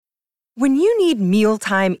When you need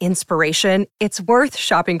mealtime inspiration, it's worth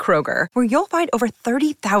shopping Kroger, where you'll find over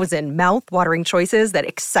 30,000 mouth-watering choices that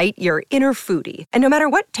excite your inner foodie. And no matter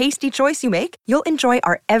what tasty choice you make, you'll enjoy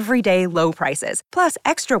our everyday low prices, plus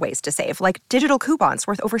extra ways to save, like digital coupons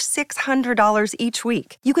worth over $600 each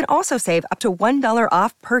week. You can also save up to $1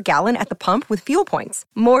 off per gallon at the pump with fuel points.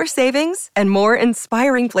 More savings and more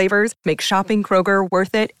inspiring flavors make shopping Kroger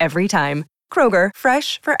worth it every time. Kroger,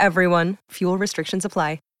 fresh for everyone. Fuel restrictions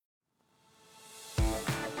apply.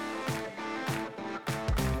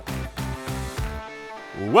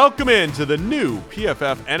 Welcome into the new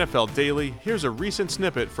PFF NFL Daily. Here's a recent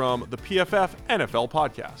snippet from the PFF NFL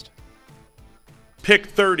podcast. Pick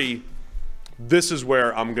 30. This is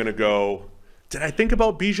where I'm going to go. Did I think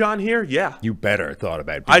about Bijan here? Yeah. You better thought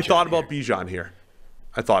about Bijan. I thought about Bijan here.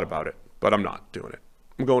 I thought about it, but I'm not doing it.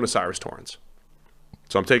 I'm going to Cyrus Torrence.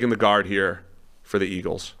 So I'm taking the guard here for the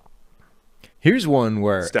Eagles. Here's one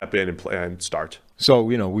where... Step in and play and start. So,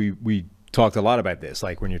 we talked a lot about this.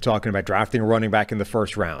 Like when you're talking about drafting a running back in the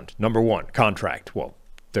first round, number one, contract. Well,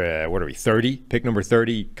 what are we, 30? Pick number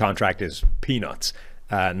 30, contract is peanuts.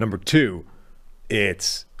 Number two,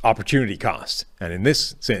 it's opportunity cost. And in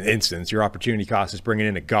this instance, your opportunity cost is bringing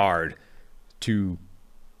in a guard to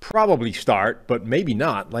probably start, but maybe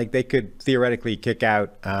not. Like they could theoretically kick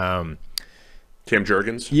out Cam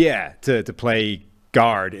Jurgens. Yeah, to play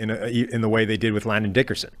guard in the way they did with Landon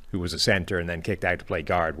Dickerson, who was a center and then kicked out to play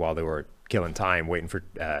guard while they were killing time waiting for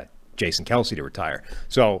Jason Kelce to retire.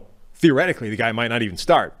 So theoretically, the guy might not even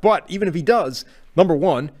start. But even if he does, number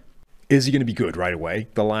one, is he going to be good right away?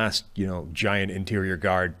 The last, giant interior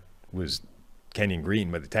guard was Kenyon Green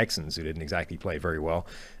by the Texans, who didn't exactly play very well.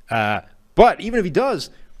 But even if he does,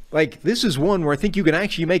 this is one where I think you can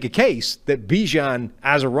actually make a case that Bijan,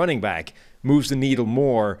 as a running back, moves the needle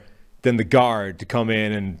more than the guard to come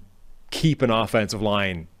in and keep an offensive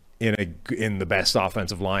line in the best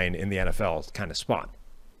offensive line in the NFL kind of spot.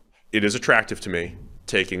 It is attractive to me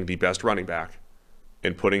taking the best running back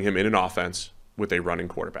and putting him in an offense with a running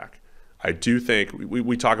quarterback. I do think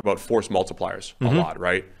we talk about force multipliers a lot,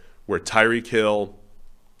 right? Where Tyreek Hill,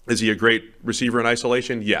 is he a great receiver in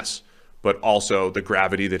isolation? Yes. But also the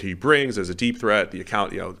gravity that he brings as a deep threat, the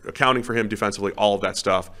accounting for him defensively, all of that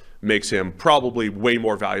stuff makes him probably way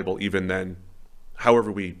more valuable even than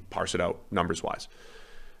however we parse it out numbers-wise.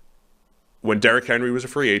 When Derrick Henry was a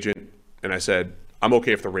free agent, and I said, I'm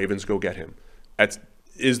okay if the Ravens go get him,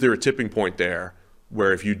 is there a tipping point there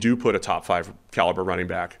where if you do put a top 5 caliber running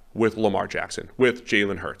back with Lamar Jackson, with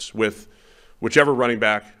Jalen Hurts, with whichever running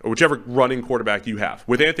back or whichever running quarterback you have,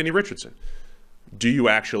 with Anthony Richardson, do you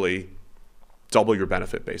actually double your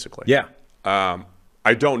benefit basically? Yeah.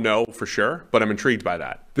 I don't know for sure, but I'm intrigued by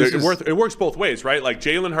that. It works both ways, right? Like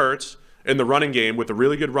Jalen Hurts in the running game with a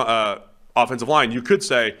really good offensive line, you could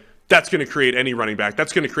say that's going to create any running back.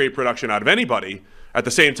 That's going to create production out of anybody. At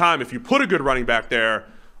the same time, if you put a good running back there,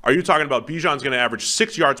 are you talking about Bijan's going to average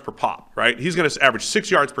 6 yards per pop, right? He's going to average 6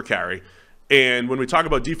 yards per carry. And when we talk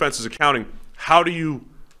about defenses accounting, how do you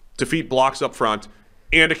defeat blocks up front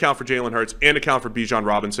and account for Jalen Hurts and account for Bijan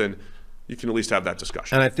Robinson? You can at least have that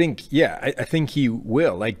discussion. And I think, I think he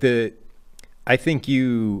will.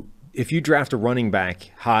 If you draft a running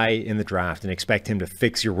back high in the draft and expect him to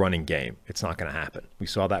fix your running game, it's not going to happen. We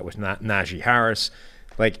saw that with Najee Harris.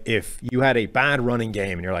 If you had a bad running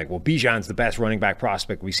game and you're like, well, Bijan's the best running back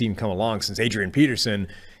prospect we've seen come along since Adrian Peterson,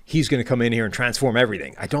 he's going to come in here and transform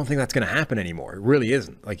everything. I don't think that's going to happen anymore. It really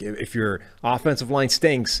isn't. If your offensive line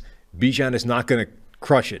stinks, Bijan is not going to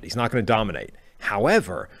crush it. He's not going to dominate.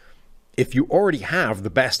 However, if you already have the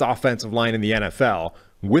best offensive line in the NFL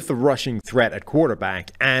with a rushing threat at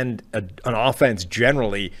quarterback and an offense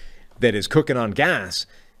generally that is cooking on gas,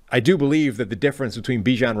 I do believe that the difference between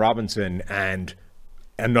Bijan Robinson and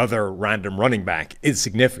another random running back is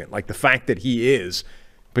significant. The fact that he is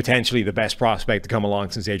potentially the best prospect to come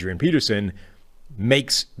along since Adrian Peterson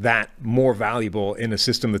makes that more valuable in a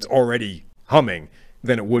system that's already humming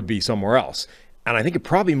than it would be somewhere else. And I think it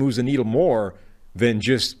probably moves the needle more than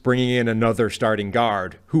just bringing in another starting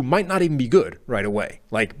guard who might not even be good right away,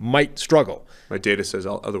 might struggle. My data says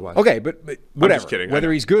otherwise. Okay, but whatever. I'm just kidding.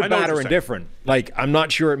 Whether he's good, bad, or indifferent, I'm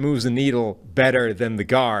not sure it moves the needle better than the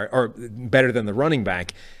guard or better than the running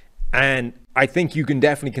back. And I think you can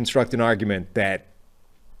definitely construct an argument that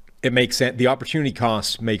it makes sense. The opportunity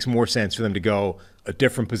cost makes more sense for them to go a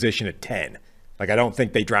different position at 10. I don't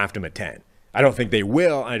think they draft him at 10. I don't think they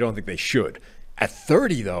will, and I don't think they should. At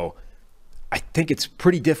 30, though, I think it's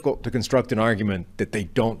pretty difficult to construct an argument that they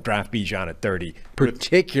don't draft Bijan at 30,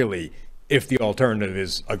 particularly if the alternative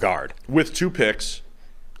is a guard. With 2 picks,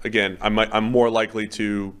 again, I'm more likely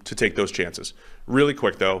to take those chances. Really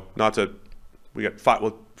quick though,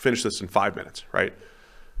 we'll finish this in 5 minutes, right?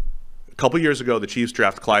 A couple years ago, the Chiefs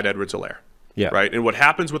draft Clyde Edwards-Helaire. Yeah. Right. And what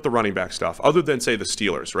happens with the running back stuff, other than say the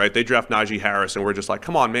Steelers, right? They draft Najee Harris, and we're just like,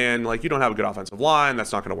 come on, man, like you don't have a good offensive line.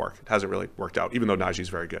 That's not going to work. It hasn't really worked out, even though Najee's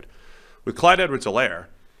very good. With Clyde Edwards-Helaire,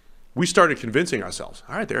 we started convincing ourselves,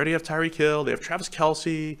 all right, they already have Tyreek Hill, they have Travis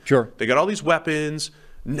Kelce. Sure. They got all these weapons.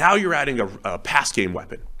 Now you're adding a pass game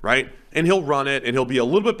weapon, right? And he'll run it, and he'll be a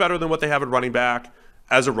little bit better than what they have at running back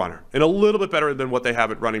as a runner, and a little bit better than what they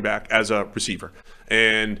have at running back as a receiver.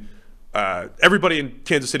 And everybody in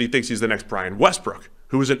Kansas City thinks he's the next Brian Westbrook,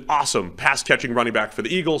 who is an awesome pass-catching running back for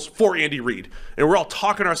the Eagles for Andy Reid. And we're all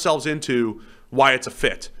talking ourselves into why it's a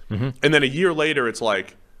fit. Mm-hmm. And then a year later, it's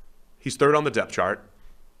like, he's third on the depth chart.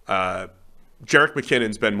 Jerick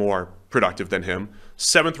McKinnon's been more productive than him.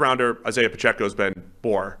 7th rounder Isaiah Pacheco's been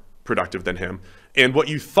more productive than him. And what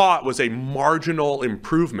you thought was a marginal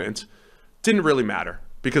improvement didn't really matter,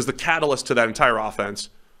 because the catalyst to that entire offense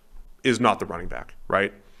is not the running back,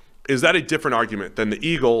 right? Is that a different argument than the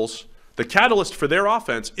Eagles? The catalyst for their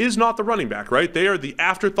offense is not the running back, right? They are the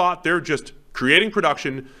afterthought. They're just creating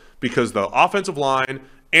production because the offensive line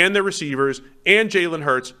and their receivers and Jalen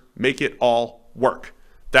Hurts make it all work.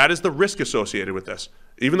 That is the risk associated with this.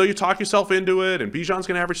 Even though you talk yourself into it, and Bijan's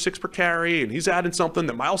going to average 6 per carry, and he's adding something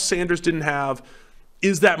that Miles Sanders didn't have,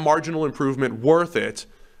 is that marginal improvement worth it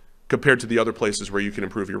compared to the other places where you can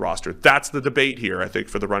improve your roster? That's the debate here, I think,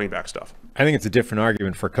 for the running back stuff. I think it's a different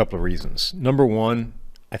argument for a couple of reasons. Number one,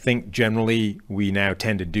 I think generally we now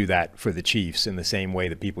tend to do that for the Chiefs in the same way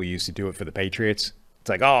that people used to do it for the Patriots. It's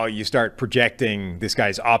like, oh, you start projecting this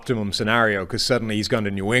guy's optimum scenario because suddenly he's gone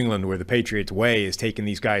to New England, where the Patriots way is taking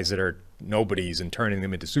these guys that are nobodies and turning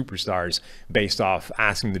them into superstars based off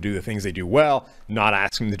asking them to do the things they do well, not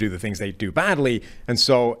asking them to do the things they do badly. And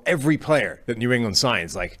so every player that New England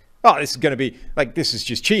signs, like, oh, this is going to be like, this is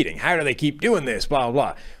just cheating. How do they keep doing this? Blah, blah,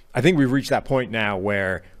 blah. I think we've reached that point now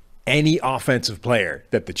where any offensive player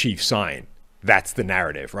that the Chiefs sign, that's the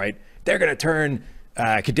narrative, right? They're going to turn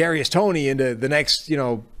Kadarius Toney into the next,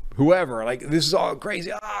 whoever. Like, this is all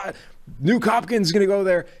crazy. Nuke Hopkins is going to go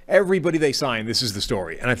there. Everybody they sign, this is the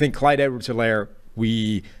story. And I think Clyde Edwards-Helaire,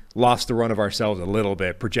 we lost the run of ourselves a little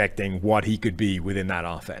bit projecting what he could be within that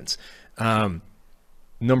offense.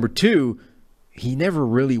 Number two, he never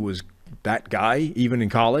really was that guy, even in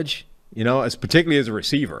college, particularly as a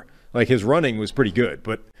receiver. Like, his running was pretty good,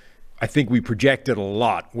 but I think we projected a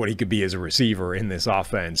lot what he could be as a receiver in this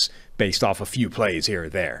offense based off a few plays here or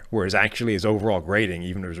there, whereas actually his overall grading,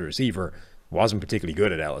 even as a receiver, wasn't particularly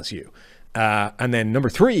good at LSU. And then number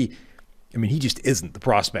three, he just isn't the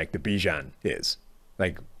prospect that Bijan is.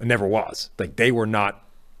 Like, never was. Like, they were not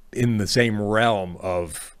in the same realm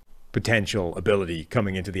of potential ability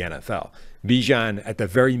coming into the NFL. Bijan, at the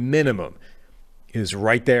very minimum, is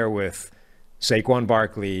right there with Saquon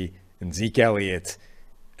Barkley and Zeke Elliott,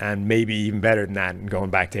 and maybe even better than that, and going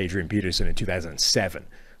back to Adrian Peterson in 2007.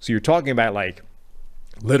 So you're talking about, like,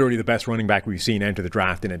 literally the best running back we've seen enter the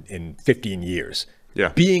draft in 15 years. Yeah.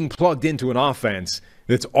 Being plugged into an offense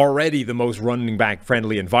that's already the most running back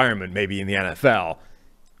friendly environment maybe in the NFL.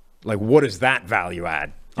 Like, what does that value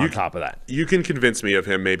add on top of that? You can convince me of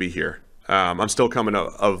him maybe here. I'm still coming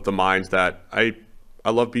of the mind that I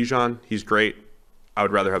love Bijan. He's great. I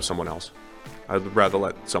would rather have someone else. I'd rather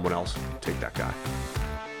let someone else take that guy.